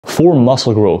For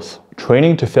muscle growth,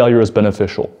 training to failure is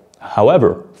beneficial.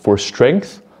 However, for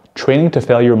strength, training to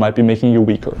failure might be making you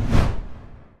weaker.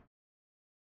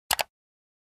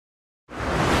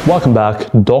 Welcome back,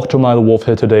 Dr. Milo Wolf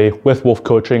here today with Wolf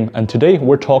Coaching, and today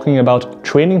we're talking about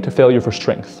training to failure for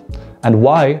strength and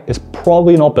why it's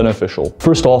probably not beneficial.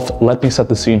 First off, let me set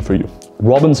the scene for you.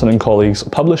 Robinson and colleagues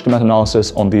published a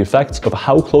meta-analysis on the effects of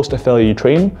how close to failure you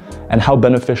train and how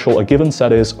beneficial a given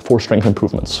set is for strength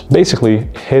improvements. Basically,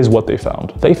 here's what they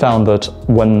found. They found that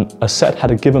when a set had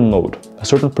a given load, a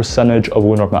certain percentage of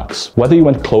winner max, whether you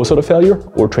went closer to failure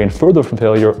or trained further from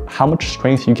failure, how much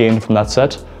strength you gained from that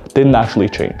set didn't actually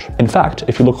change. In fact,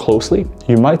 if you look closely,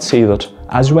 you might see that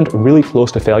as you went really close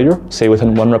to failure, say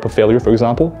within 1 rep of failure, for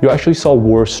example, you actually saw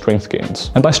worse strength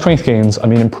gains. And by strength gains, I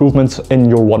mean improvements in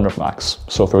your 1 rep max.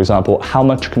 So for example, how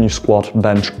much can you squat,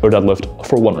 bench, or deadlift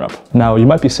for 1 rep? Now, you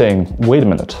might be saying, wait a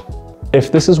minute.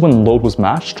 If this is when load was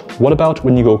matched, what about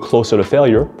when you go closer to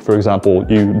failure? For example,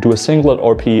 you do a single at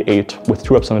RP 8 with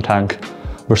 2 reps on the tank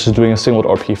versus doing a single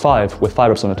at RP 5 with 5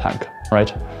 reps on the tank,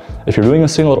 right? If you're doing a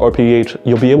single at RP 8,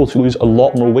 you'll be able to lose a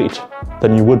lot more weight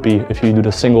than you would be if you do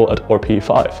the single at RP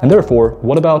 5. And therefore,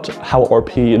 what about how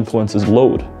RP influences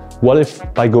load? What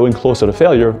if by going closer to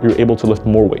failure, you're able to lift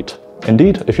more weight?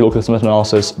 Indeed, if you look at this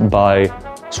meta-analysis by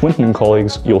Swinton and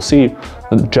colleagues, you'll see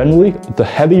that generally, the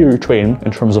heavier you train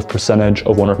in terms of percentage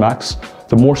of 1 rep max,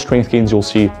 the more strength gains you'll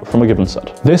see from a given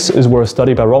set. This is where a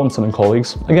study by Robinson and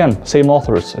colleagues, again, same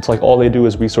authors, it's like all they do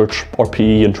is research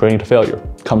RPE and training to failure,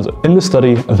 comes in. In this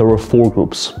study, there were 4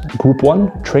 groups. Group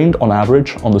 1 trained on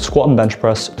average on the squat and bench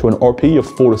press to an RPE of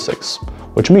 4 to 6,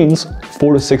 which means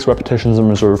 4 to 6 repetitions in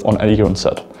reserve on any given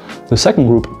set. The second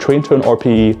group trained to an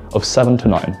RPE of 7 to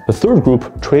 9. The third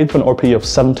group trained to an RPE of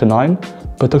 7 to 9,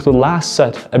 but took the last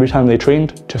set every time they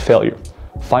trained to failure.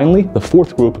 Finally, the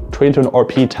fourth group trained to an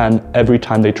RP 10 every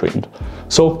time they trained.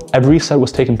 So every set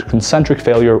was taken to concentric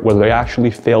failure where they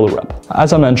actually fail a rep.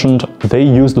 As I mentioned, they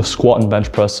used the squat and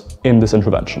bench press in this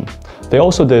intervention. They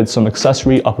also did some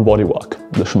accessory upper body work.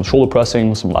 There's some shoulder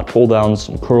pressing, some lat pull downs,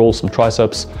 some curls, some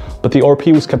triceps, but the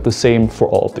RP was kept the same for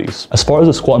all of these. As far as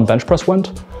the squat and bench press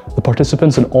went, the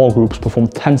participants in all groups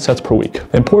performed 10 sets per week.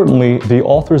 Importantly, the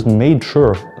authors made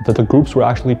sure that the groups were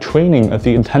actually training at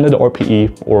the intended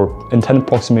RPE or intended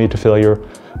proximity to failure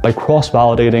by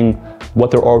cross-validating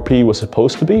what their RPE was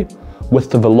supposed to be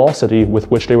with the velocity with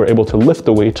which they were able to lift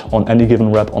the weight on any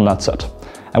given rep on that set.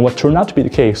 And what turned out to be the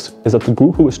case is that the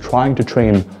group who was trying to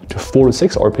train to 4 to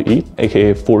 6 RPE,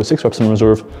 aka 4 to 6 reps in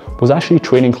reserve, was actually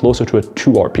training closer to a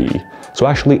 2 RPE, so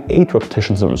actually 8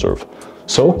 repetitions in reserve.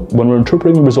 So when we're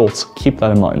interpreting the results, keep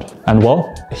that in mind. And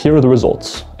well, here are the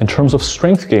results. In terms of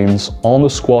strength gains on the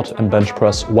squat and bench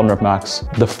press 1 rep max,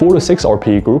 the 4 to 6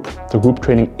 RPE group, the group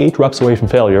training 8 reps away from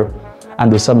failure,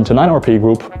 and the 7 to 9 RPE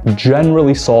group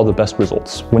generally saw the best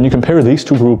results. When you compare these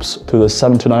two groups to the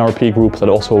 7 to 9 RPE group that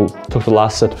also took the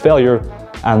last set to failure,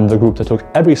 and the group that took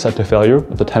every set to failure,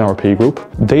 the 10 RPE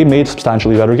group, they made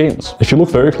substantially better gains. If you look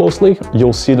very closely,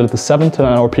 you'll see that the 7 to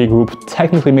 9 RPE group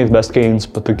technically made the best gains,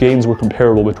 but the gains were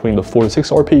comparable between the 4 to 6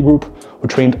 RPE group, who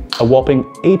trained a whopping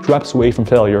 8 reps away from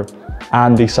failure,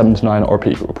 and the 7 to 9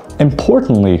 RPE group.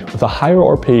 Importantly, the higher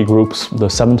RPE groups, the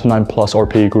 7 to 9 plus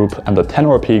RPE group and the 10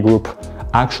 RPE group,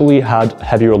 actually had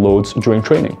heavier loads during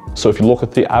training. So if you look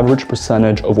at the average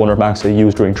percentage of 1 rep max they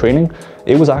used during training,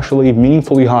 it was actually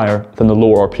meaningfully higher than the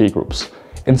lower RPE groups.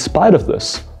 In spite of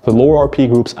this, the lower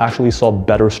RPE groups actually saw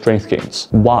better strength gains.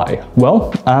 Why?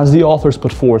 Well, as the authors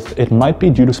put forth, it might be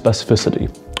due to specificity.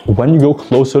 When you go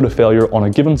closer to failure on a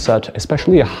given set,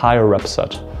 especially a higher rep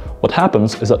set, what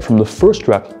happens is that from the first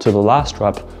rep to the last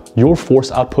rep, your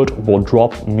force output will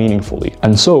drop meaningfully.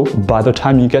 And so by the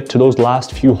time you get to those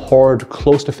last few hard,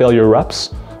 close to failure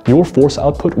reps, your force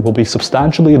output will be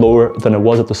substantially lower than it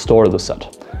was at the start of the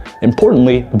set.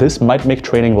 Importantly, this might make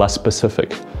training less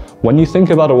specific. When you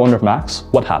think about a 1 rep max,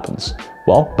 what happens?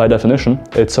 Well, by definition,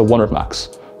 it's a 1 rep max.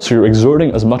 So you're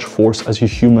exerting as much force as you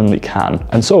humanly can.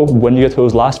 And so when you get to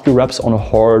those last few reps on a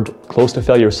hard, close to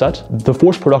failure set, the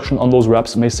force production on those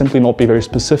reps may simply not be very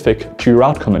specific to your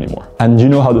outcome anymore. And you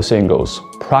know how the saying goes,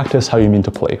 practice how you mean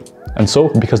to play. And so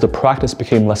because the practice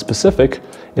became less specific,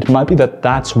 it might be that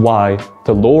that's why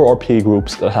the lower RPE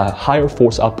groups that had higher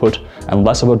force output and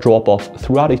less of a drop off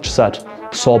throughout each set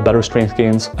saw better strength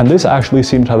gains, and this actually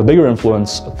seemed to have a bigger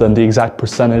influence than the exact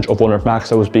percentage of 1 rep max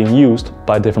that was being used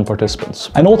by different participants.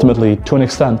 And ultimately, to an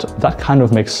extent, that kind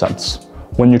of makes sense.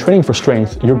 When you're training for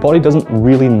strength, your body doesn't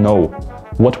really know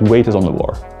what weight is on the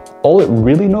bar. All it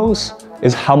really knows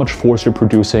is how much force you're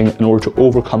producing in order to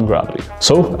overcome gravity.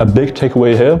 So a big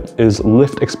takeaway here is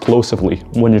lift explosively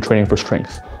when you're training for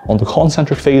strength. On the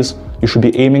concentric phase, you should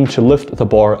be aiming to lift the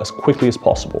bar as quickly as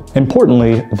possible.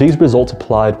 Importantly, these results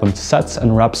applied when sets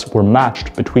and reps were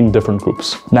matched between different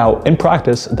groups. Now, in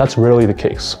practice, that's rarely the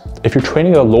case. If you're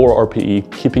training at a lower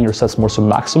RPE, keeping your sets more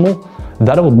submaximal,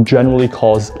 that will generally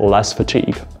cause less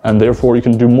fatigue, and therefore you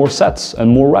can do more sets and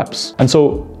more reps. And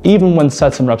so even when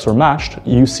sets and reps are matched,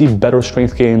 you see better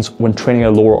strength gains when training at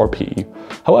a lower RPE.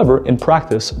 However, in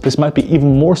practice, this might be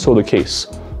even more so the case,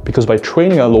 because by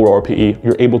training at a lower RPE,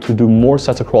 you're able to do more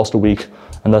sets across the week,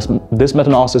 and thus this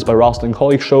meta-analysis by Rouston and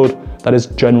colleagues showed that is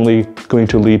generally going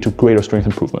to lead to greater strength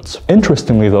improvements.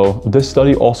 Interestingly though, this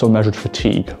study also measured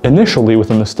fatigue. Initially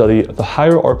within the study, the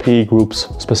higher RPE groups,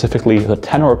 specifically the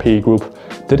 10 RPE group,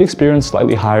 did experience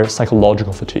slightly higher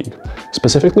psychological fatigue.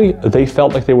 Specifically, they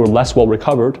felt like they were less well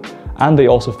recovered, and they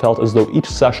also felt as though each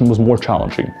session was more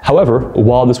challenging. However,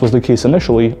 while this was the case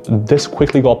initially, this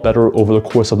quickly got better over the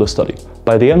course of the study.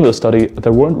 By the end of the study,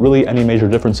 there weren't really any major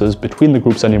differences between the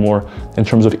groups anymore in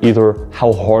terms of either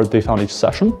how hard they found each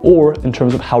session or in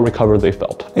terms of how recovered they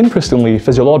felt. Interestingly,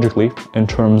 physiologically, in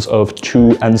terms of two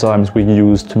enzymes we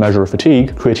use to measure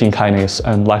fatigue, creatine kinase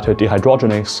and lactate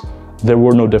dehydrogenase, there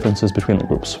were no differences between the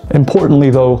groups.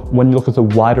 Importantly though, when you look at the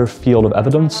wider field of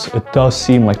evidence, it does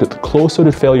seem like that the closer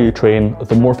to failure you train,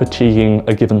 the more fatiguing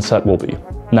a given set will be.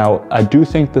 Now, I do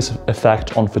think this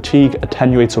effect on fatigue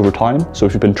attenuates over time, so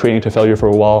if you've been training to failure for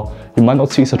a while, you might not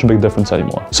see such a big difference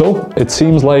anymore. So it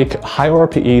seems like higher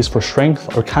RPEs for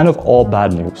strength are kind of all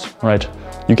bad news, right?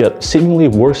 You get seemingly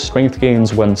worse strength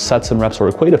gains when sets and reps are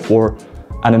equated for,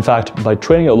 and in fact, by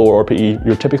training at lower RPE,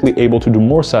 you're typically able to do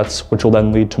more sets, which will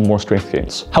then lead to more strength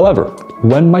gains. However,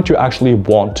 when might you actually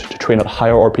want to train at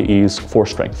higher RPEs for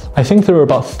strength? I think there are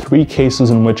about 3 cases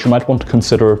in which you might want to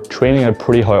consider training at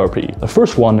pretty high RPE. The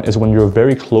first one is when you're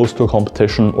very close to a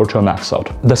competition or to a max out.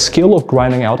 The skill of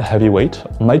grinding out a heavy weight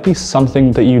might be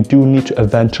something that you do need to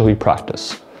eventually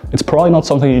practice. It's probably not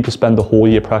something you need to spend the whole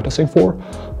year practicing for,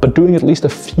 but doing at least a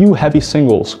few heavy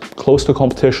singles close to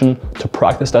competition to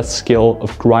practice that skill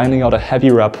of grinding out a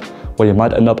heavy rep where you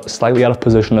might end up slightly out of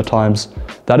position at times,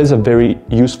 that is a very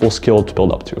useful skill to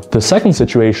build up to. The second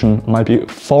situation might be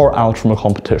far out from a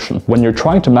competition. When you're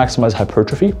trying to maximize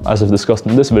hypertrophy, as I've discussed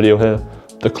in this video here,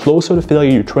 the closer to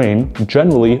failure you train,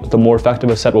 generally the more effective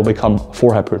a set will become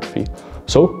for hypertrophy.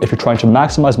 So if you're trying to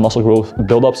maximize muscle growth,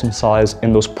 build up some size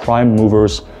in those prime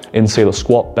movers in say the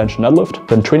squat, bench and deadlift,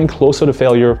 then training closer to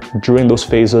failure during those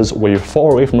phases where you're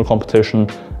far away from the competition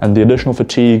and the additional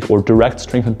fatigue or direct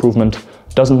strength improvement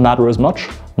doesn't matter as much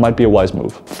might be a wise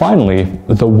move. Finally,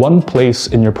 the one place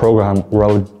in your program where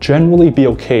I would generally be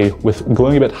okay with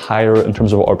going a bit higher in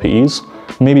terms of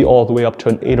RPEs, maybe all the way up to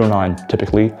an 8 or 9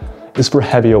 typically, is for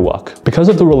heavier work. Because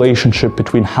of the relationship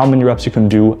between how many reps you can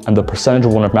do and the percentage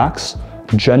of 1 rep max,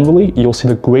 generally you'll see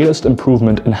the greatest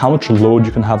improvement in how much load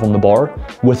you can have on the bar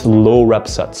with low rep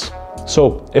sets.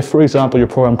 So if, for example, your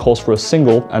program calls for a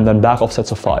single and then back off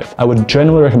sets of 5, I would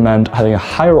generally recommend having a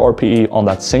higher RPE on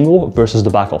that single versus the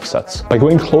back off sets. By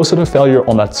going closer to failure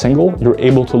on that single, you're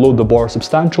able to load the bar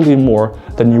substantially more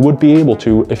than you would be able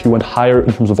to if you went higher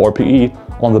in terms of RPE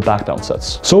on the back down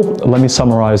sets. So let me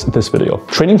summarize this video.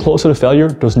 Training closer to failure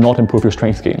does not improve your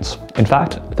strength gains. In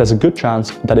fact, there's a good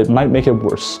chance that it might make it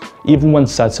worse, even when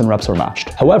sets and reps are matched.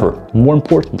 However, more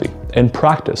importantly, in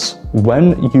practice,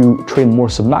 when you train more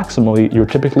submaximally, you're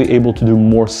typically able to do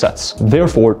more sets.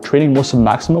 Therefore, training more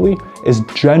submaximally is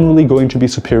generally going to be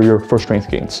superior for strength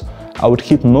gains. I would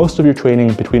keep most of your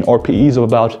training between RPEs of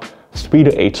about 3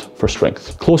 to 8 for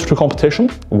strength. Closer to competition,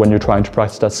 when you're trying to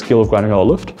practice that skill of grinding out a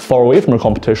lift. Far away from your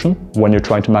competition, when you're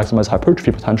trying to maximize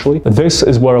hypertrophy potentially. This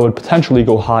is where I would potentially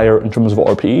go higher in terms of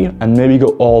RPE and maybe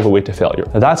go all the way to failure.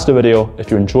 Now that's the video.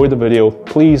 If you enjoyed the video,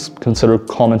 please consider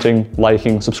commenting,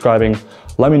 liking, subscribing.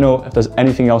 Let me know if there's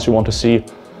anything else you want to see.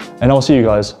 And I'll see you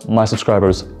guys, my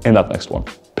subscribers, in that next one.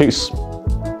 Peace.